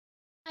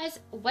Guys,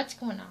 what's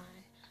going on?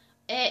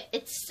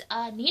 It's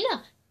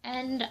Nina,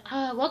 and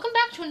welcome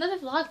back to another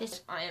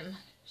vlog. I am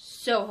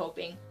so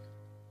hoping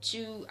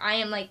I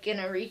am like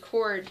gonna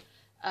record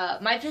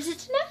my visit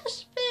to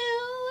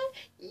Nashville.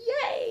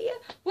 Yay!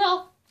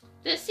 Well,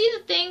 the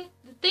thing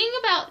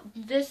about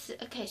this,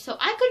 okay, so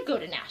I could go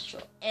to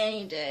Nashville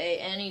any day,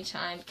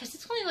 anytime, because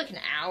it's only like an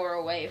hour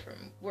away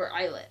from where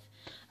I live,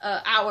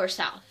 hour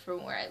south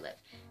from where I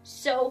live.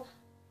 So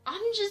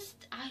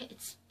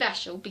it's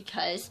special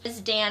because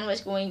Dan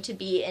was going to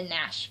be in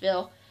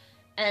Nashville,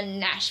 and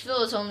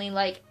Nashville is only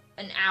like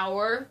an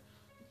hour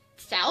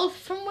south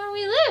from where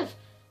we live.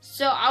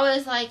 So I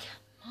was like,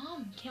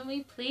 Mom, can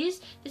we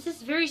please? This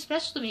is very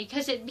special to me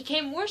because it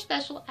became more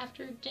special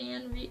after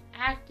Dan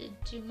reacted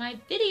to my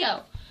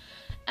video.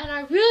 And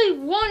I really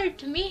wanted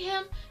to meet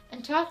him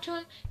and talk to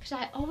him because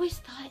I always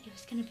thought it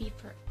was going to be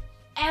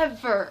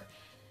forever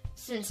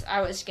since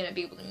I was going to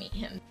be able to meet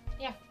him.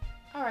 Yeah,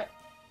 alright.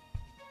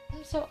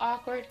 I'm so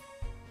awkward.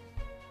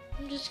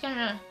 I'm just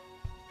gonna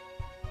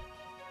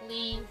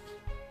leave.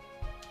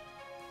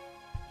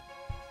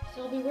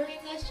 So I'll be wearing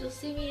this. You'll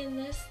see me in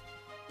this.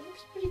 It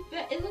looks pretty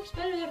bad. It looks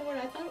better than what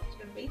I thought it was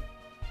gonna be.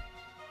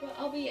 But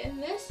I'll be in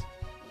this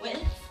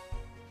with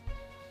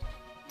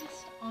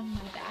this on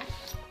my back.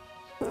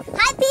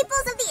 Hi,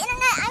 peoples of the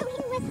internet. I'm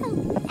here with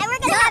Hope, and we're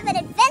gonna have an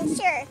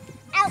adventure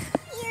out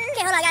here.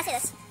 Okay, hold on. I gotta say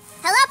this.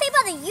 Hello, people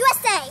of the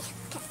USA.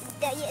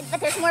 But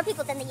there's more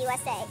people than the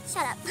USA.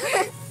 Shut up.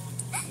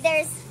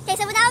 Okay,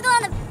 so we're now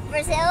going to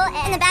Brazil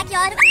and in the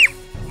backyard.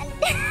 And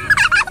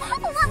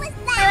what was that? Wait,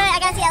 I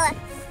gotta see Ella.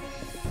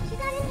 She's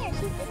not in here.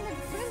 She's in the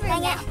room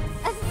right now.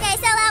 Okay,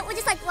 so we're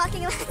just like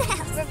walking around the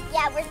house.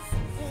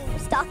 We're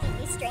stalking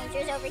these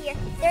strangers over here.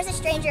 There's a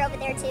stranger over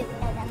there too. We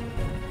know them,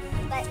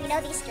 but we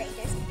know these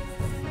strangers.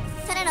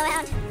 Turning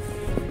around.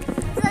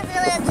 So that's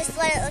really just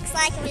what it looks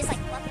like, and we just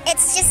like walking.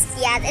 It's just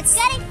it's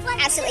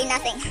absolutely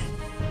nothing.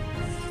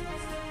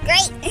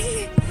 Great.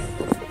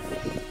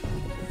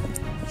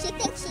 She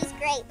thinks she's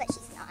great, but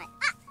she's not.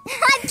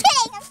 I'm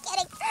kidding.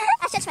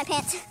 I stretched my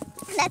pants.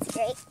 That's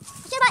great. I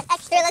should have bought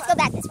extra. Here, let's go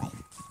back this way.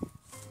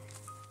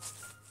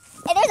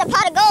 Hey, there's a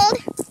pot of gold.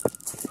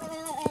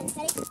 Wait.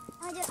 Ready?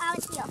 I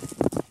want to feel.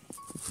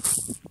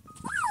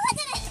 Oh, I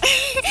did it.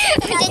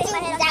 Did you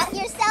doubt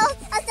yourself?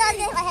 I was still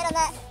hit my head on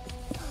that.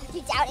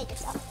 You doubted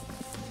yourself.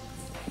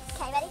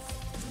 Okay, ready?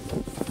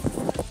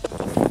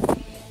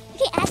 You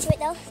can't add to it,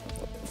 though.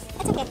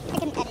 That's okay. I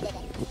can edit it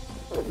in.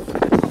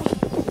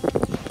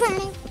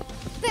 Burning.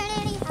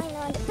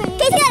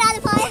 Casey got out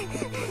of the pot. I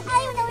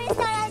don't even know where to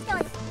start. I was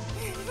going.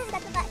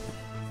 That's the butt.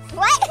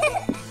 What?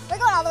 We're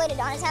going all the way to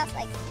Donna's house.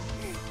 Like,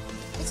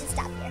 we should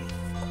stop here.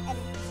 And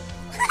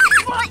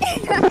what?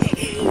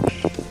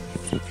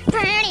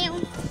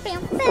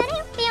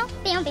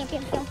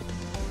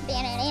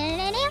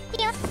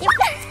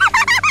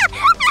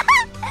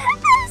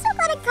 I'm so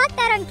glad I caught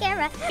that on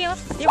camera. I'm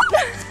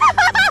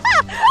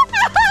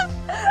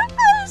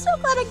so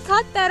glad I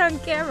caught that on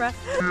camera.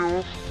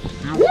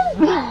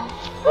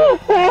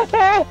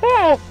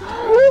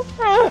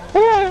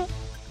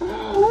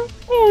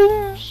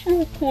 I'm so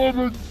glad I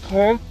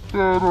caught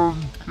that on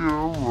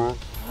camera.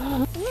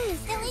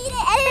 Delete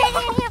it, edit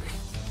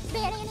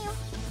it.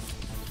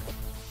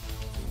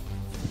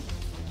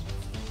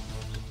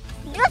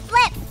 Do a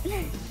flip.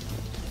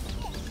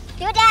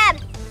 Do a dab.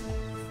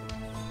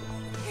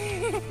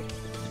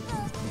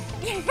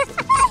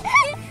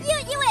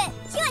 you went.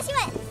 She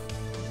went.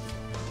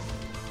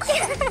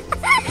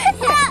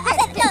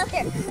 No,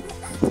 here.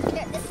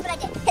 This is what I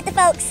did. Hit the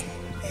folks.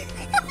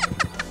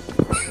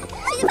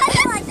 She's about to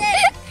like this.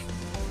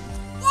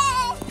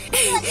 Yay! Do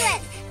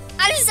it.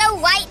 I'm so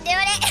white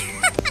doing it.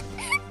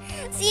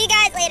 See you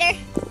guys later.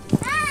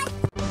 Bye.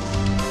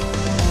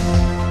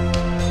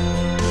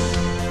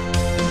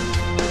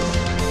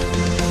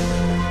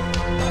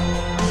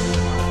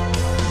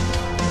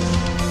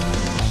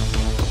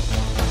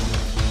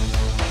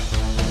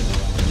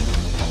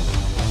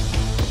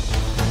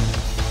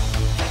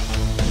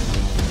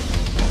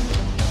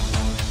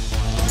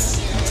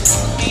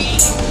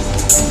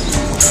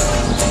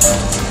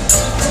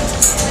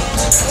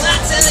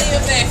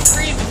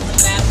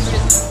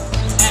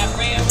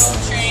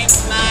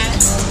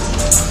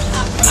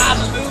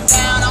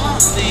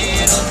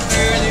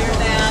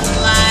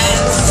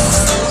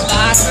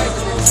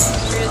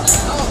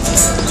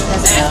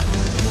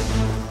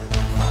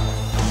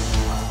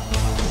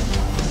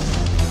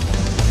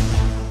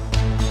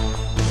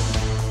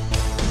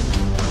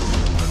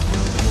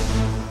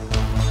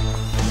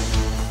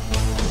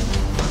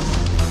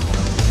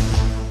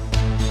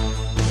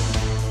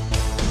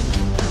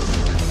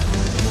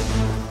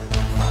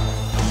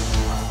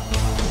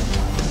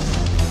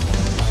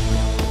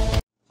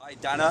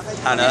 Dana,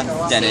 Hannah,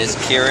 Dennis,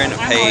 Kieran,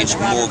 Paige,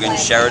 Morgan,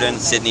 Sheridan,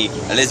 Sydney,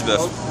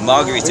 Elizabeth,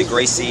 Margarita,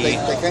 Gracie,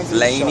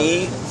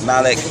 Lainey,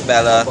 Malik,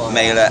 Bella,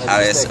 Mayla,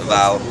 Alice,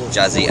 Val,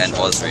 Jazzy and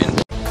Osrin.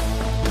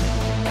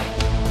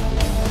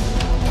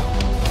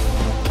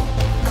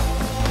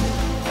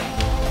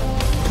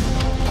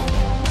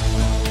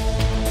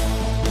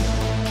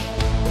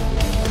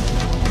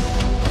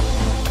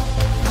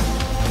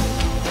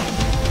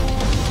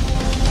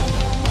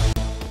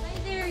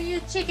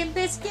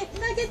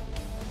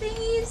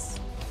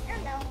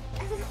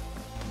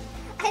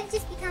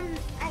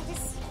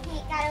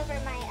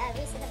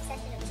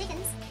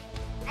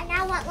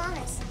 want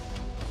llamas.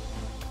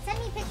 Send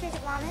me pictures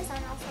of llamas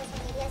on all social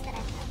medias that I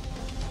have.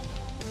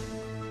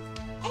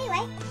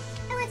 Anyway,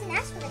 I went to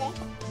Nashville today.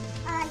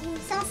 You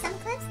saw some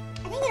clips.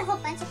 I didn't get a whole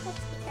bunch of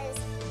clips because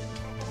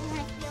I didn't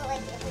want to feel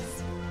like it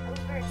was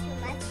over too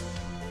much.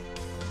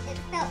 It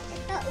felt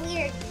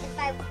weird if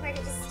I were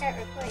to just start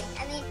recording.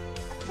 I mean,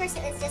 of course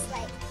it was just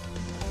like,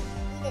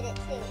 you did it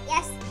too.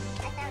 Yes,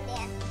 I found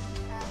Dan.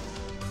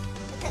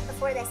 The clip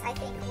before this, I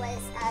think, was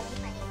me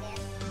finding Dan.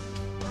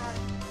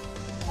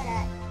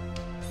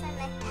 Sign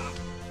my hat.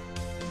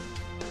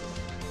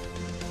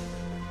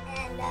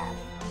 And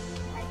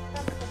my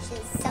book, which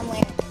is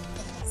somewhere in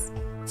this.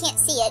 Can't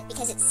see it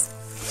because it's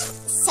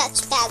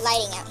such bad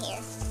lighting out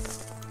here.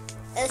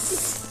 Where is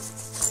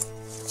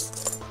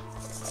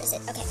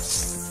it? Okay.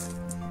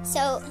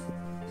 So,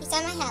 he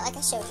signed my hat like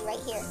I showed you right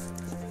here.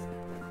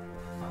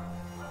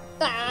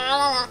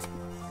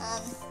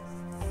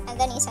 And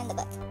then he signed the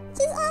book. Which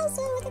is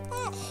awesome, look at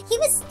that. He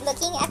was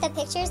looking at the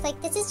pictures like,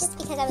 this is just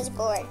because I was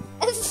bored.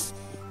 But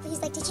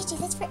he's like, did you do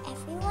this for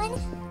everyone?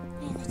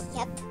 And I'm like,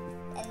 yep.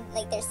 And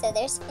like,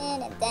 there's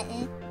Finn and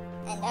Denton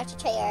and Dr.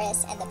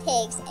 Trayaris and the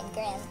pigs and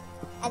Grim.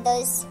 And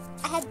those,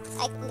 I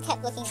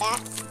kept looking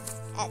back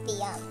at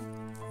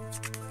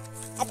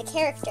the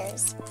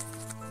characters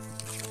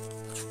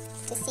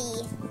to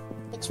see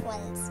which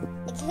ones,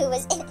 like who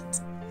was in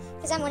it.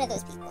 Because I'm one of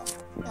those people.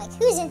 I'm like,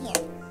 who's in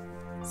here?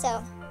 So,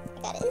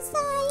 I got it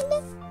signed.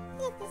 I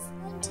got this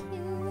signed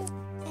too.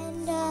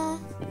 And,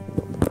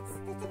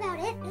 that's about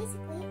it,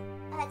 basically.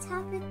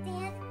 Talked with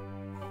Dan.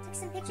 Took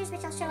some pictures,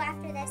 which I'll show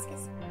after this,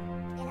 because,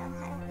 you know,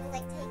 I don't really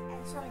like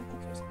showing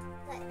pictures.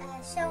 But,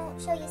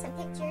 show you some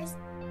pictures.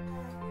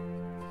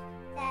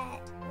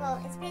 That,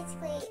 well, it's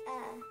basically,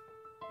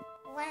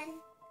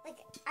 one, like,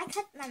 I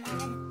cut my mom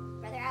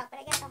and brother out, but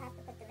I guess I'll have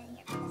to put them in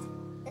here because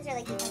those are,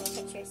 like, the only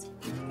pictures.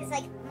 Because,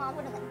 like, Mom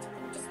wouldn't let me take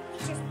them, just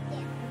pictures of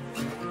Dan.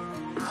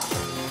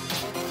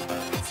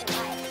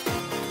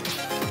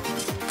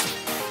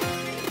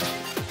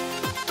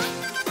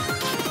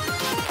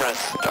 Press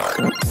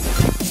start.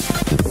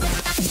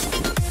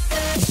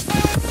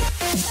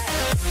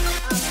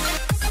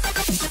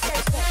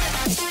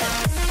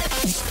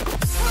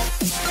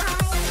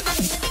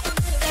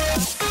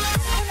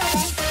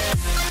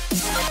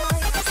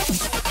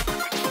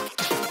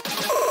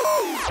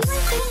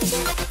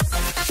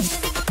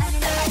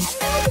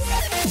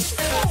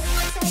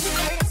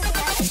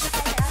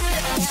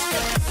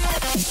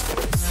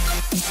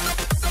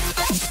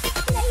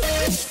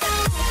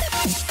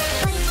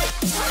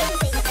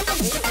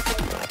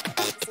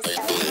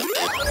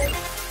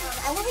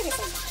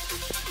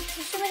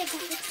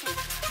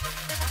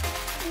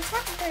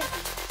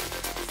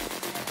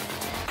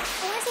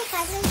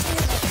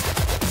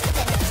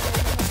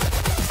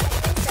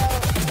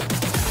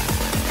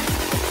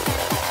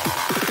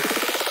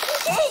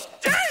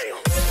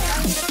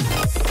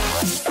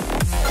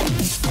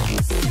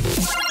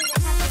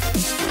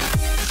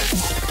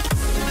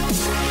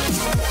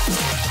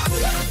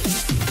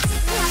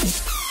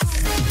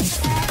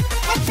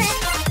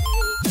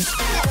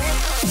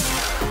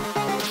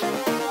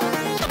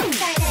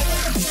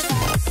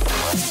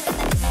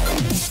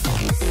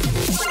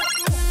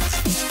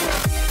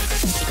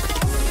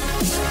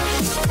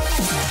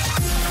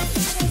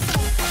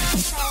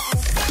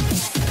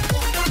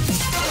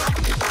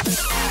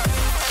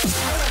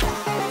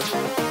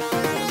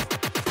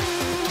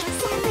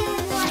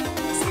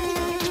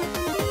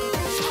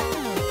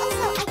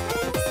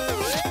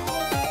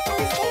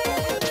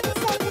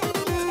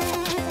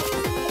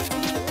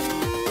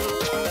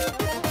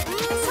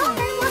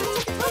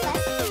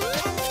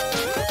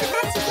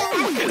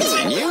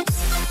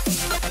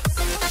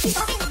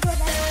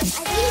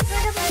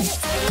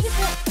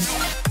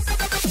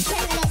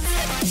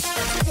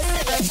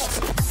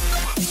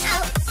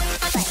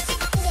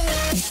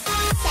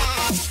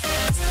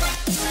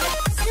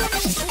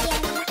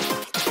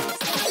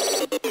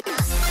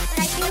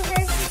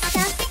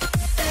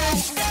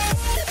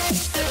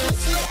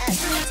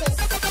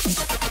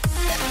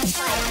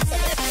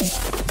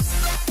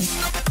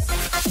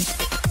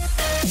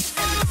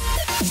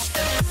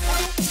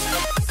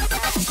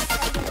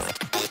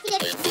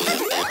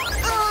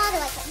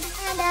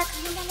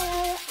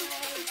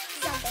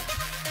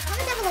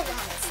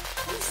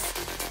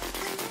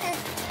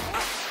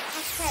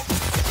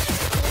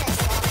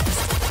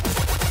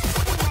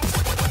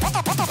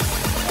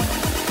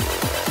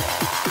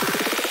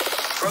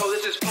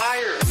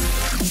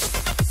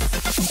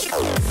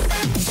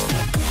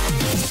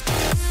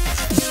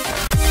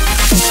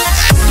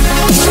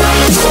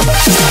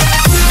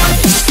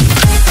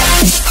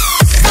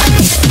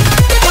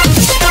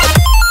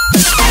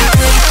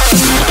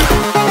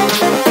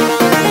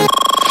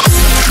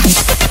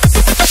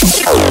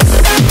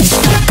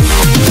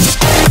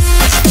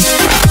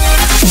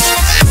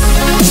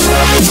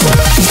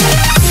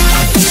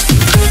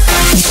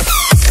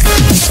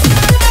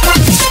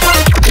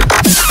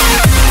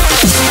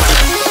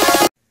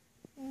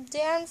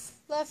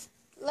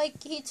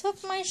 He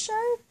took my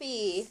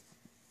Sharpie.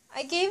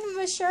 I gave him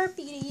a Sharpie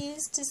to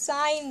use to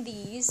sign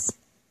these.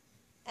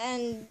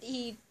 and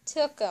he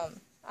took them.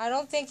 I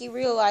don't think he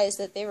realized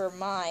that they were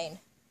mine,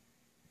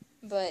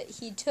 but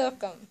he took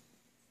them.